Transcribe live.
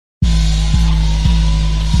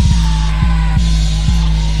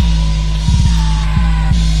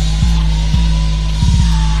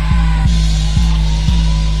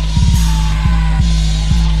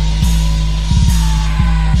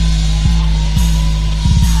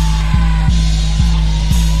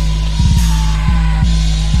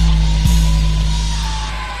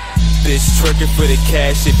twerking for the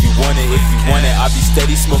cash if you want it, if you want it. I be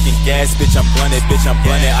steady smoking gas, bitch, I'm blunted, bitch, I'm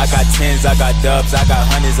blunted. I got tens, I got dubs, I got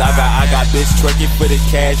hundreds, I got bitch twerking for the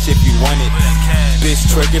cash if you want it. Bitch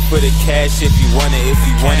twerking for the cash if you want it, if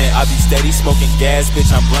you want it. I be steady smoking gas, bitch,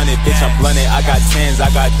 I'm blunted, bitch, I'm blunted. I got tens, I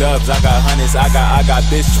got dubs, I got hundreds, I got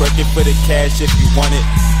bitch twerking for the cash if you want it.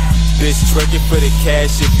 Bitch twerking for the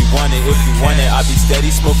cash if you want it, if you want it. I be steady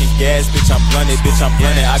smoking gas, bitch, I'm blunted, bitch, I'm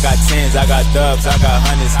blunted. I got tens, I got dubs, I got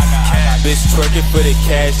hundreds. Bitch twerking for the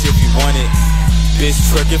cash if you want it. Bitch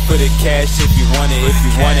twerking for the cash if you want it, if you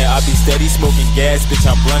want it. I be steady smoking gas, bitch,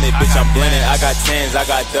 I'm blunted, bitch, I'm blunted. I got tens, I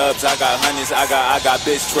got dubs, I got hundreds, I got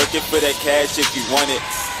bitch twerking for that cash if you want it.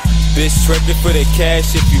 Bitch twerking for the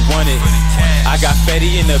cash if you want it. I got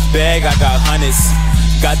Fetty in the bag, I got hundreds.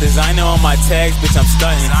 Got designer on my tags, bitch, I'm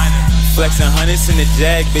stunting. Flexing hundreds in the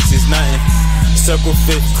jag, bitch, is nothing. Circle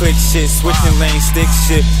fit, click shit, switching lanes, stick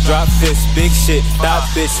shit, drop fist, big shit, stop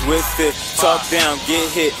bitch, whip fit, talk down, get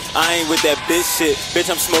hit. I ain't with that bitch shit, bitch,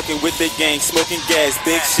 I'm smoking with the gang, smoking gas,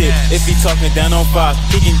 big shit. If he talking down on 5,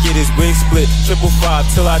 he can get his wig split. 555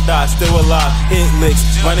 till I die, still alive, hit licks,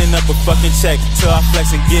 running up a fucking check till I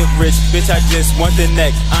flex and get rich. Bitch, I just want the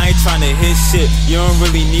neck, I ain't trying to hit shit. You don't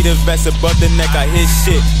really need a vest above the neck, I hit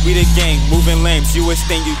shit. We the gang, moving lames, you a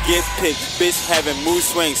stain, you get picked. Bitch having mood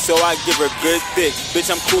swings, so I give her good thick.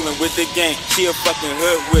 Bitch, I'm coolin' with the gang, she a fucking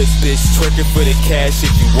hood witch. Bitch, twerking for the cash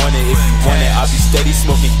if you want it, if you want it. I be steady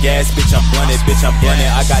smoking gas, bitch, I'm blunted, bitch, I'm blunted.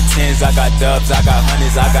 I got tens, I got dubs, I got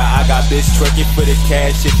hundreds, I got bitch twerking for the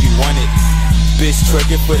cash if you want it. Bitch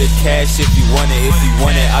twerking for the cash if you want it, if you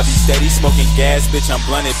want it. I be steady smoking gas, bitch, I'm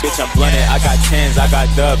blunted, bitch, I'm blunted. I got tens, I got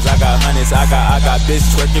dubs, I got hundreds, I got bitch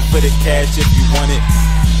twerking for the cash if you want it.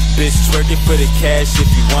 Bitch twerking for the cash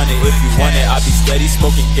if you want it, if you want it. I be steady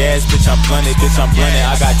smoking gas, bitch, I'm blunted, bitch, I'm blunted.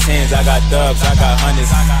 I got tens, I got dubs, I got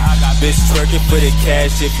hundreds. Bitch twerking for the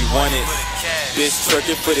cash if you want it. Bitch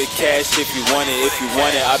twerking for the cash if you want it, if you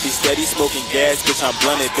want it. I be steady smoking gas, bitch, I'm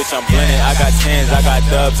blunted, bitch, I'm blunted. I got tens, I got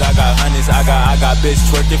dubs, I got hundreds, I got bitch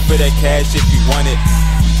twerking for that cash if you want it.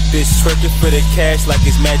 Bitch twerking for the cash like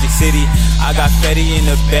it's Magic City. I got Fetty in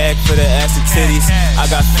the bag for the ass and titties.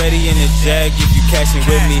 I got Fetty in the jag if you cashin'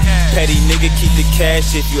 with me. Petty nigga, keep the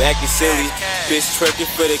cash if you actin' silly. Bitch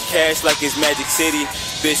twerking for the cash like it's Magic City.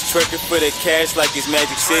 Bitch twerking for the cash like it's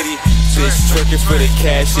Magic City. Bitch twerking for the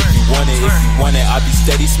cash if you want it, if you want it. I be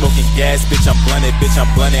steady smoking gas, bitch, I'm blunted, bitch,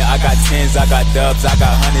 I'm blunted. I got tens, I got dubs, I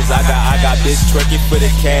got hundreds, I got bitch twerking for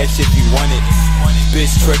the cash if you want it.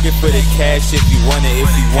 Bitch twerking for the cash if you want it,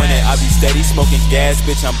 if you want it. I be steady smoking gas,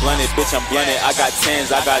 bitch, I'm blunted, bitch, I'm blunted. I got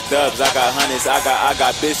tens, I got dubs, I got hundreds, I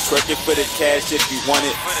got bitch twerking for the cash if you want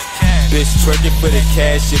it. Bitch twerking for the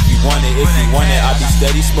cash if you want it, if you want it. I be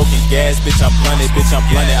steady smoking gas, bitch, I'm blunted, bitch, I'm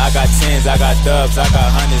blunted. I got tens, I got dubs, I got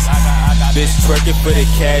hundreds. Bitch twerking for the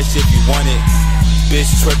cash if you want it. Bitch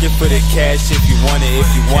twerking for the cash if you want it, if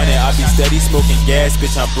you want it. I be steady smoking gas,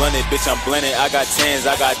 bitch, I'm blunted, bitch, I'm blunted. I got tens,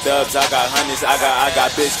 I got dubs, I got hundreds, I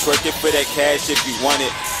got bitch twerking for that cash if you want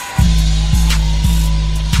it.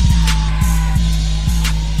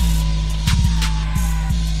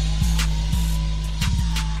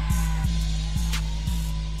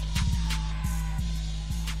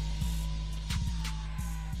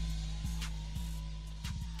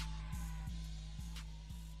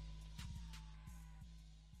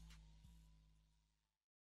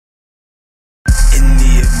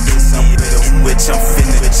 I'm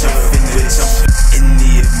finna, in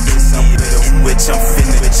the abyss, I'm with a witch, I'm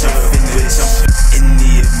finna, in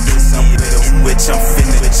the abyss, I'm with a witch, I'm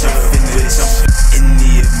finna, in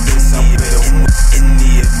the abyss, I'm with a, in the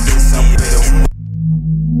abyss, I'm with a.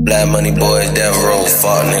 Black money boys, DeathRow,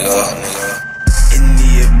 fuck nigga. In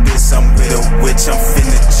the abyss, I'm with a witch, I'm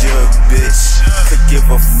finna jug, bitch. Could give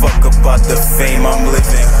a fuck about the fame, I'm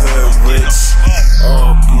living hood rich.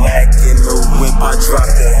 All black in the whip, I drop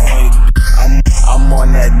the hood. I'm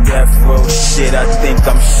on that death row shit, I think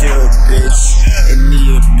I'm sure, bitch. In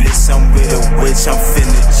the abyss, I'm with a witch, I'm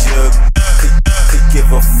finna jug. Could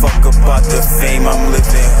give a fuck about the fame, I'm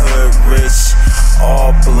living hood rich.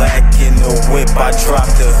 All black in the whip, I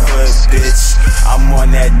drop the hood, bitch. I'm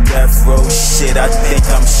on that death row shit, I think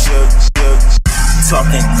I'm sure.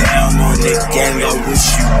 Talking down on the gang, I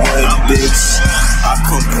wish you would, bitch. I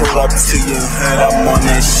come pull up to your hood, I'm on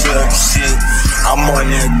that shit. I'm on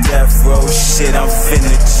that death row shit, I'm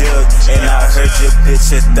finna jug. And I heard your bitch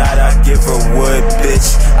had thought I'd give her wood,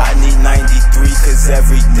 bitch. I need 93 cause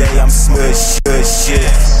every day I'm smooth shit.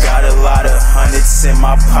 Got a lot of hundreds in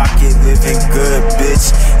my pocket, living good,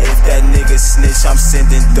 bitch. If that nigga snitch, I'm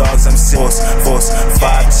sending dogs, I'm sending force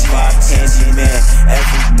 5G, candy man.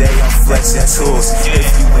 Every day I'm flexing tools. If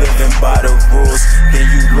you living by the rules, then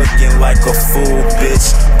you look looking like a fool,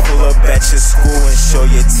 bitch. Pull up at your school and show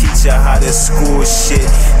your teacher how to school shit.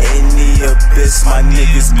 In the abyss, my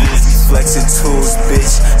niggas goofy flexing tools,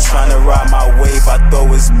 bitch. Tryna ride my wave, I throw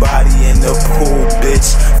his body in the pool,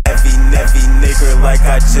 bitch. Heavy nigga like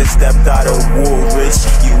I just stepped out of Woolrich.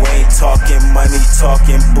 You ain't talking money,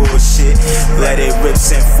 talking bullshit. Let it rip,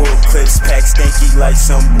 send full clips, pack stanky like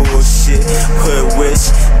some bullshit. Hood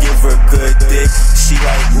witch, give her good dick. She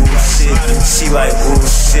like ooh shit, she like ooh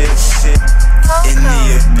shit. In the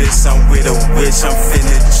abyss, I'm with a witch, I'm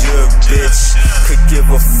finna jug, bitch. Could give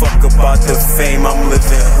a fuck about the fame, I'm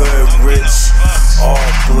living hood rich. All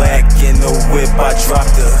black in the whip, I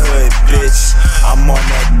dropped the hood, bitch. I'm on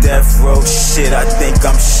that DeathRow shit, I think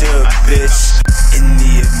I'm shook, bitch. In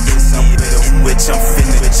the abyss, I'm with a witch, I'm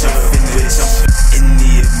finna, in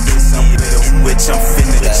the abyss, I'm with a witch, I'm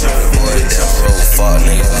finna, Fuck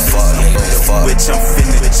nigga, fuck nigga, fuck. Witch, I'm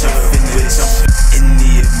finna, in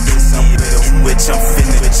the abyss, I'm with a witch, I'm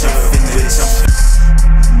finna,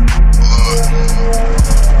 Look,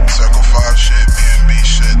 Circle 5 shit, BMB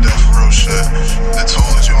shit, DeathRow shit. The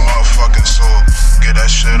tool is your motherfucking soul. Get that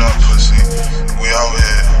shit up, pussy. We out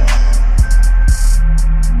here.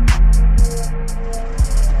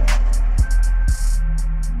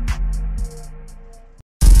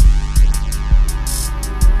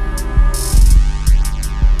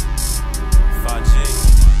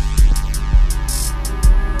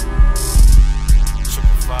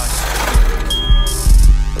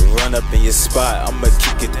 Run up in your spot, I'ma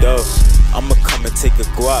kick it though. I'ma come and take a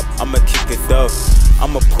guap, I'ma kick it though.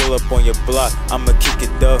 I'ma pull up on your block, I'ma kick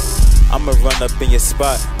it though. I'ma run up in your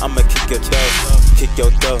spot, I'ma kick your dough. Kick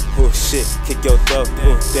your dough, oh shit, kick your dough,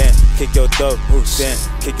 oh damn. Kick your dough, oh damn,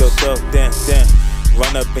 kick your dough, damn, damn.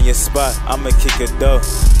 Run up in your spot, I'ma kick a dough.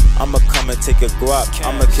 I'ma come and take a guap,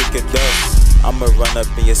 I'ma kick a dough. I'ma run up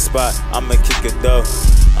in your spot, I'ma kick a dough.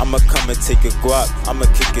 I'ma come and take a guap, I'ma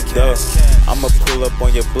kick it dough. I'ma pull up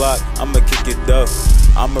on your block, I'ma kick it dough.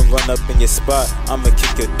 I'ma run up in your spot, I'ma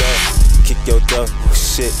kick your dough. Kick your dough, oh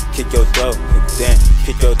shit, kick your dough, damn.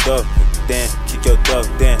 Kick your dough, damn, kick your dough,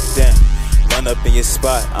 damn, damn. Run up in your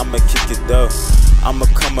spot, I'ma kick it dough. I'ma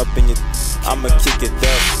come up in your, I'ma kick it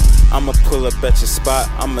dough. I'ma pull up at your spot,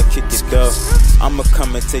 I'ma kick it though. I'ma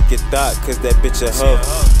come and take your thought, cause that bitch a hoe.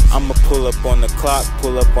 I'ma pull up on the clock,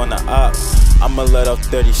 pull up on the op. I'ma let off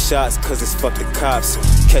 30 shots, cause it's fuck the cops.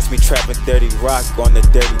 Catch me trapping 30 rock on the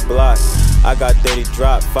dirty block. I got 30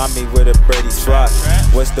 drop, find me where the birdies flock.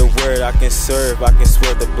 What's the word I can serve, I can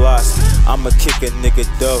swear the blocks. I'ma kick a nigga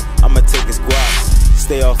dough, I'ma take his guap.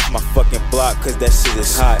 Stay off my fucking block, cause that shit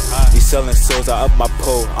is hot. We selling souls, I up my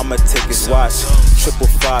pole, I'ma take his watch.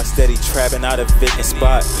 555, steady trapping out a vacant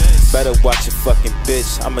spot. Better watch your fucking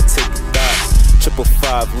bitch, I'ma take a thought.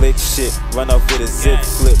 555, lick shit, run off with a zip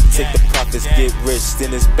flip. Take the profits, get rich,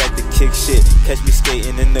 then it's back to kick shit. Catch me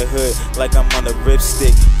skating in the hood like I'm on a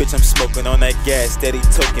ripstick. Bitch, I'm smoking on that gas, steady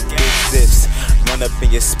toking big zips. Run up in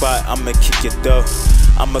your spot, I'ma kick your dough.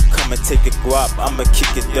 I'ma come and take a guap, I'ma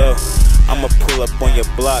kick it though. I'ma pull up on your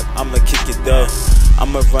block, I'ma kick it though.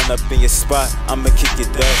 I'ma run up in your spot, I'ma kick it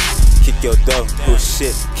though. Kick your dough, oh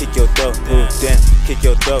shit, kick your dough, oh damn. Kick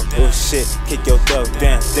your dough, oh shit, kick your dough,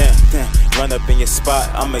 damn, damn, damn. Run up in your spot,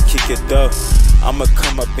 I'ma kick it though. I'ma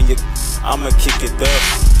come up in your, I'ma kick it though.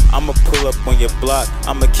 I'ma pull up on your block,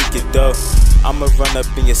 I'ma kick it though. I'ma run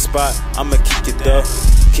up in your spot, I'ma kick it though.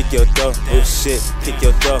 Kick your dough, oh shit, kick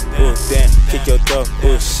your dough, oh damn. Kick your dough,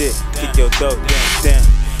 oh shit, kick your dough, damn, damn.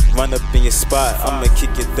 Run up in your spot, I'ma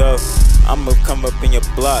kick it though. I'ma come up in your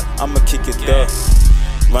block, I'ma kick it though.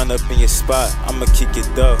 Run up in your spot, I'ma kick it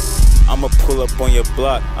though. I'ma pull up on your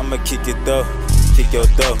block, I'ma kick it though. Kick your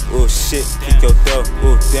dough, oh shit, kick your dough,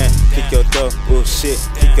 oh damn. Kick your dough, oh shit,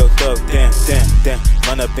 kick your dough, damn, damn, damn.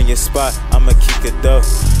 Run up in your spot, I'ma kick it though.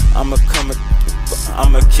 I'ma come,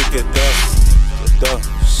 I'ma kick it though.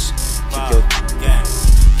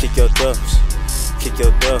 Kick your dough, kick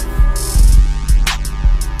your dough.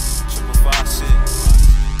 555 shit.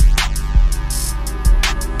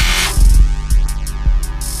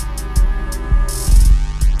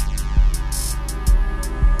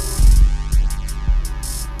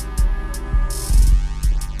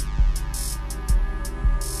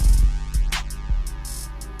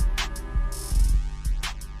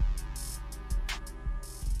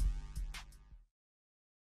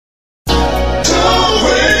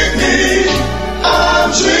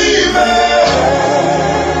 I'm dreaming.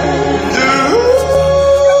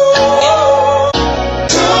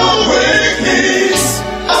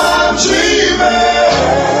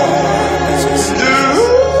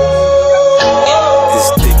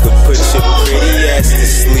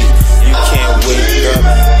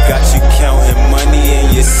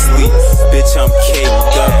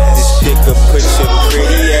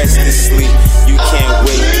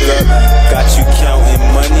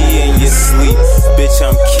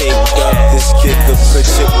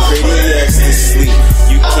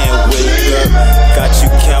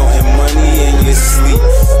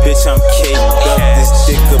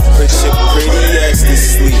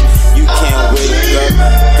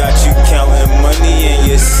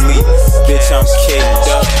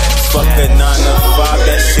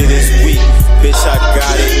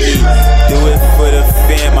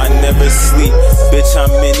 never sleep. Bitch,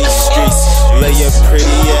 I'm in these streets. Lay your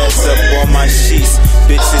pretty ass up on my sheets.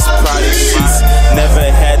 Bitches product sheets. Never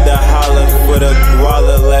had to holler for the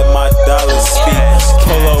guala. Let my dollars speak.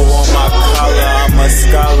 Polo on my collar. I'm a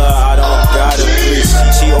scholar. I don't gotta preach.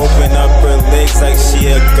 She open up her legs like she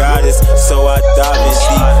a goddess, so I dive in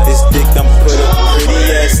deep. This dick done put a pretty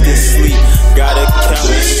ass to sleep. Gotta count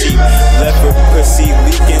the sheep. Left her pussy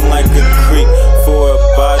leaking like a creek for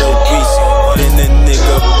about a week. Then the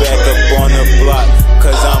nigga back up on the block,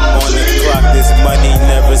 cause I'm on the clock. This money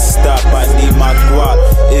never stop. I need my guap.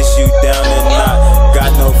 Is you down or not?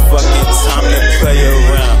 Got no fucking time to play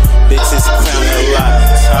around. Bitches clown a lot.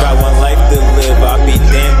 Got one life to live. I'll be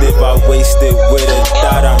damned if I waste it with a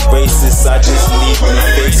thought. I'm racist. I just need new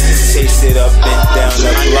faces. Chase it up and down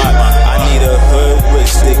the block. I need a hood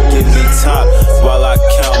rich to give me top while I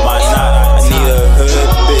count my knot. I need a hood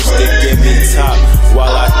bitch to give me top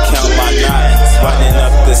while I count my knot. Running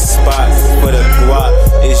up the spot for the guap.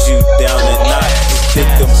 Is you down or not? This dick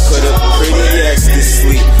done put a pretty ass to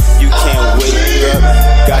sleep. You can't wake up.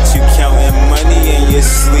 Got you counting money in your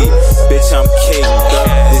sleep. Bitch, I'm caked up.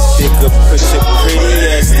 This dick will put your pretty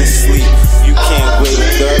ass to sleep. You can't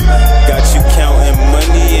wake up. Got you counting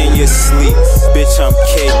money in your sleep. Bitch, I'm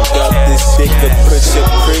caked up. This dick will put your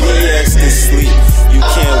pretty ass to sleep. You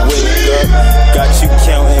can't wake up. Got you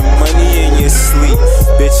counting money in your sleep.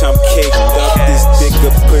 Bitch, I'm caked up. This dick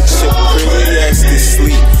will put your pretty ass